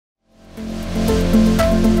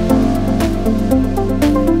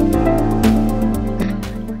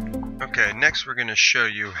Next, we're going to show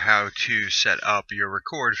you how to set up your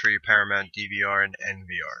record for your Paramount DVR and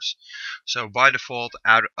NVRs. So by default,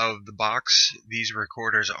 out of the box, these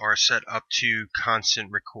recorders are set up to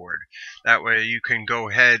constant record. That way you can go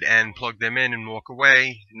ahead and plug them in and walk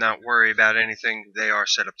away, not worry about anything. They are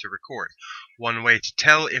set up to record. One way to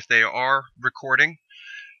tell if they are recording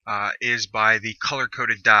is by the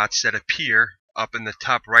color-coded dots that appear up in the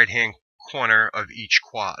top right-hand corner of each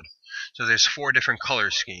quad. So there's 4 different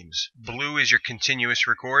color schemes. Blue is your continuous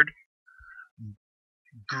record,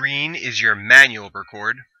 green is your manual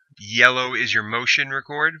record, yellow is your motion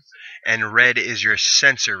record, and red is your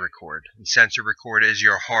sensor record. And sensor record is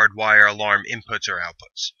your hardwire alarm inputs or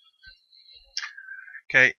outputs.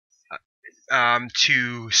 Okay,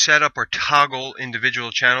 to set up or toggle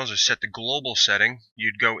individual channels or set the global setting,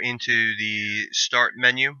 you'd go into the Start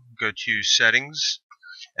menu, go to Settings,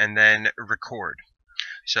 and then Record.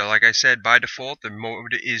 So like I said, by default the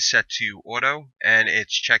mode is set to auto and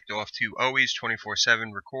it's checked off to always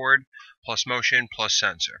 24/7 record plus motion plus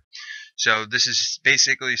sensor. So this is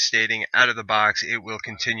basically stating out of the box it will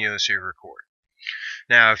continuously record.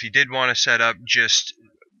 Now if you did want to set up just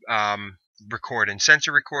record and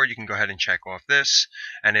sensor record, you can go ahead and check off this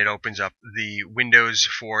and it opens up the windows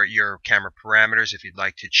for your camera parameters if you'd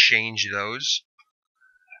like to change those.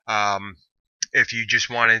 If you just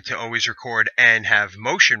wanted to always record and have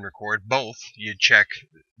motion record both, you'd check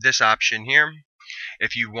this option here.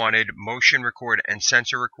 If you wanted motion record and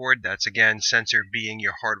sensor record, that's again sensor being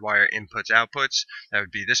your hardwire inputs outputs, that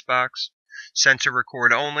would be this box. Sensor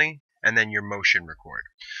record only, and then your motion record.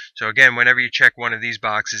 So again, whenever you check one of these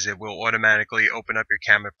boxes, it will automatically open up your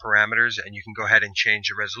camera parameters and you can go ahead and change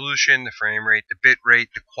the resolution, the frame rate, the bit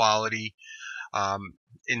rate, the quality,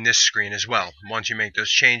 in this screen as well. Once you make those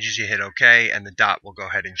changes, you hit OK and the dot will go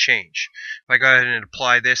ahead and change. If I go ahead and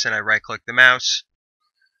apply this and I right click the mouse,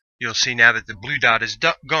 you'll see now that the blue dot is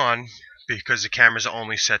gone because the camera is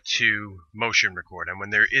only set to motion record. And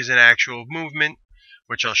when there is an actual movement,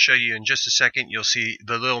 which I'll show you in just a second, you'll see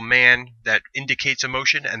the little man that indicates a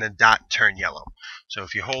motion and the dot turn yellow. So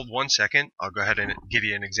if you hold 1 second, I'll go ahead and give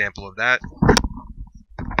you an example of that.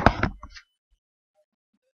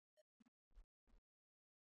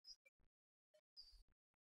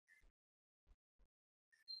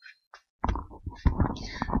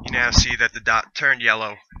 You now see that the dot turned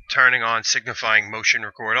yellow, turning on signifying motion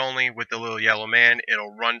record only. With the little yellow man,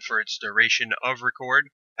 it'll run for its duration of record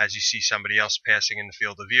as you see somebody else passing in the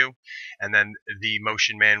field of view, and then the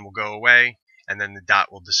motion man will go away and then the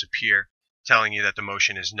dot will disappear, telling you that the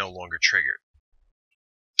motion is no longer triggered.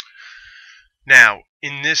 Now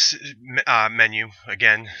in this menu,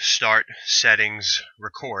 again, Start, Settings,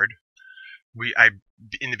 Record,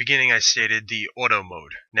 in the beginning I stated the auto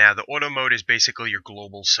mode. Now the auto mode is basically your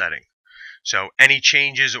global setting. So any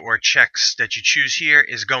changes or checks that you choose here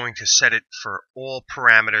is going to set it for all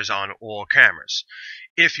parameters on all cameras.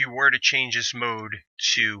 If you were to change this mode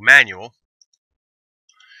to manual,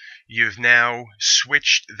 you've now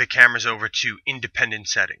switched the cameras over to independent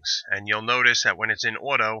settings. And you'll notice that when it's in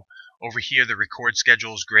auto, over here the record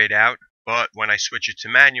schedule is grayed out, but when I switch it to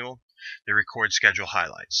manual, the record schedule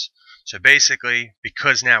highlights. So basically,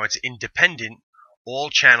 because now it's independent, all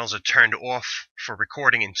channels are turned off for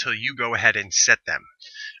recording until you go ahead and set them.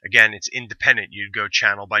 Again, it's independent. You'd go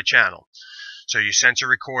channel by channel. So your sensor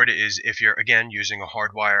record is if you're, again, using a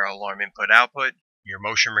hardwire alarm input output. Your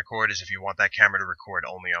motion record is if you want that camera to record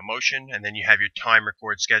only on motion. And then you have your time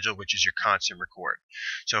record schedule, which is your constant record.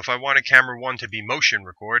 So if I wanted camera 1 to be motion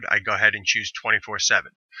record, I'd go ahead and choose 24/7.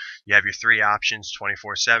 You have your 3 options,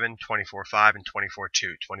 24/7, 24/5, and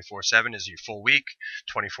 24/2. 24/7 is your full week,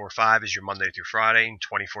 24/5 is your Monday through Friday, and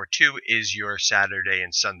 24/2 is your Saturday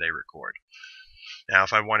and Sunday record. Now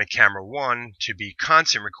if I wanted camera 1 to be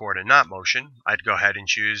constant record and not motion, I'd go ahead and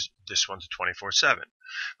choose this one to 24/7.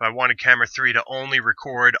 If I wanted camera 3 to only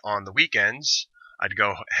record on the weekends, I'd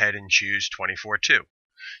go ahead and choose 24/2.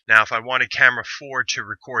 Now if I wanted camera 4 to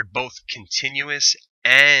record both continuous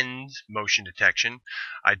and motion detection,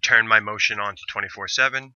 I'd turn my motion on to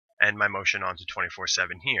 24/7 and my motion on to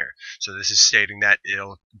 24/7 here. So this is stating that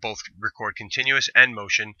it'll both record continuous and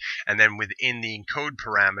motion, and then within the encode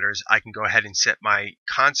parameters I can go ahead and set my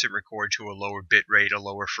constant record to a lower bit rate, a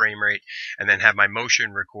lower frame rate, and then have my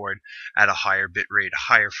motion record at a higher bit rate,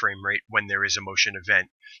 higher frame rate when there is a motion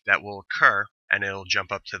event that will occur, and it'll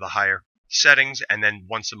jump up to the higher settings, and then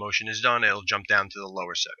once the motion is done, it'll jump down to the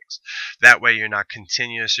lower settings. That way you're not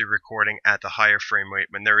continuously recording at the higher frame rate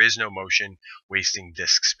when there is no motion, wasting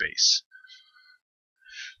disk space.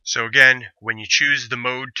 So again, when you choose the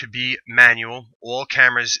mode to be manual, all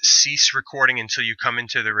cameras cease recording until you come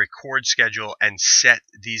into the record schedule and set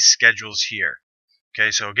these schedules here. Okay,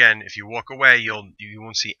 so again, if you walk away, you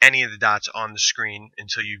won't see any of the dots on the screen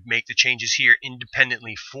until you make the changes here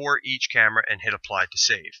independently for each camera and hit apply to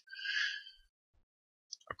save.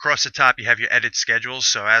 Across the top, you have your edit schedules.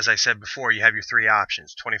 So as I said before, you have your three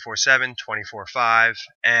options: 24/7, 24/5,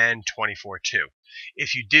 and 24/2.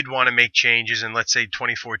 If you did want to make changes, and let's say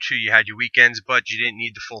 24/2, you had your weekends, but you didn't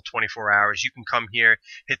need the full 24 hours, you can come here,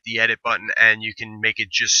 hit the edit button, and you can make it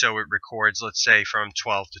just so it records, let's say, from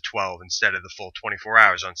 12 to 12 instead of the full 24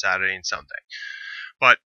 hours on Saturday and Sunday.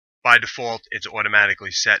 But by default, it's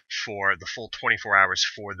automatically set for the full 24 hours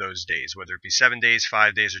for those days, whether it be 7 days,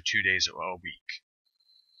 5 days, or 2 days a week.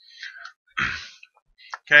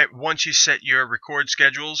 Okay, once you set your record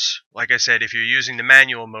schedules, like I said, if you're using the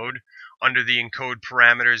manual mode, under the encode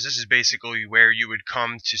parameters, this is basically where you would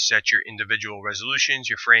come to set your individual resolutions,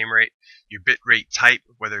 your frame rate, your bit rate type,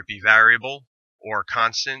 whether it be variable or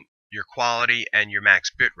constant, your quality, and your max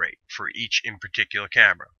bit rate for each in particular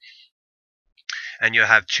camera. And you'll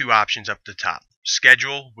have two options up the top: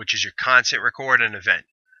 schedule, which is your constant record, and event,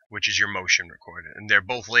 which is your motion record. And they're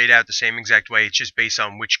both laid out the same exact way. It's just based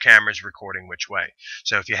on which camera is recording which way.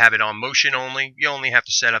 So if you have it on motion only, you only have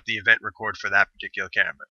to set up the event record for that particular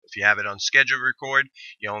camera. If you have it on schedule record,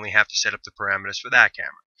 you only have to set up the parameters for that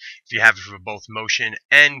camera. If you have it for both motion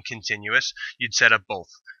and continuous, you'd set up both,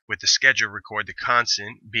 with the schedule record, the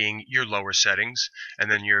constant, being your lower settings,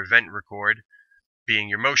 and then your event record being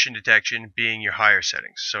your motion detection, being your higher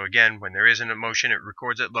settings. So again, when there isn't a motion, it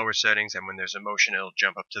records at lower settings, and when there's a motion, it'll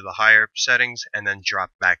jump up to the higher settings and then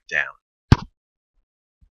drop back down.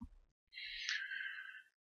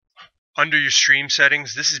 Under your stream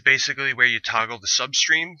settings, this is basically where you toggle the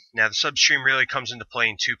substream. Now, the substream really comes into play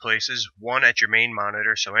in two places. One, at your main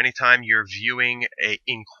monitor. So anytime you're viewing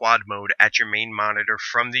in quad mode at your main monitor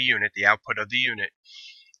from the unit, the output of the unit,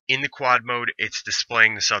 in the quad mode, it's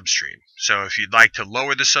displaying the substream. So if you'd like to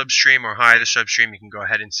lower the substream or higher the substream, you can go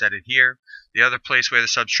ahead and set it here. The other place where the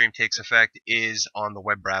substream takes effect is on the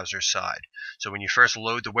web browser side. So when you first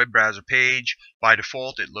load the web browser page, by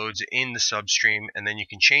default, it loads in the substream, and then you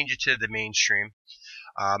can change it to the mainstream.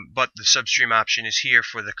 But the substream option is here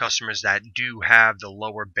for the customers that do have the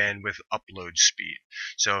lower bandwidth upload speed.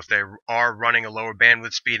 So if they are running a lower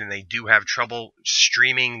bandwidth speed and they do have trouble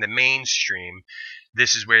streaming the mainstream,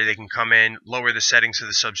 this is where they can come in, lower the settings of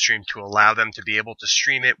the substream to allow them to be able to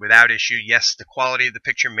stream it without issue. Yes, the quality of the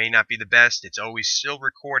picture may not be the best. It's always still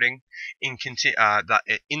recording in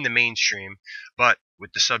the mainstream, but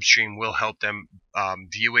with the substream will help them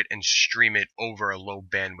view it and stream it over a low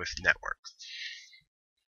bandwidth network.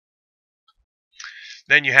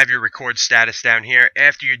 Then you have your record status down here.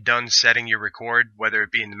 After you're done setting your record, whether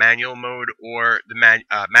it be in the manual mode or the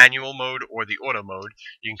manual mode or the auto mode,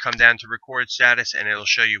 you can come down to record status, and it'll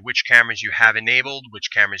show you which cameras you have enabled, which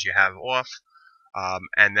cameras you have off,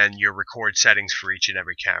 and then your record settings for each and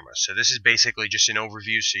every camera. So this is basically just an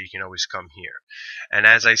overview, so you can always come here. And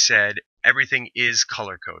as I said, everything is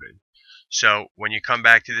color coded. So when you come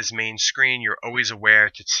back to this main screen, you're always aware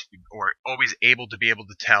to or always able to be able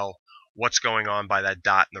to tell what's going on by that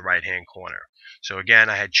dot in the right hand corner. So again,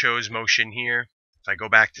 I had chose motion here. If I go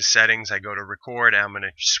back to settings, I go to record, and I'm going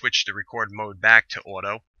to switch the record mode back to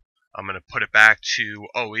auto. I'm going to put it back to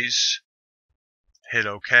always, hit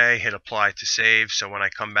OK, hit apply to save. So when I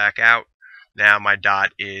come back out, now my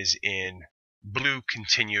dot is in blue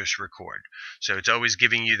continuous record. So it's always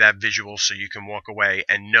giving you that visual so you can walk away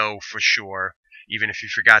and know for sure, even if you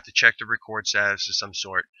forgot to check the record status of some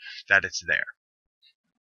sort, that it's there.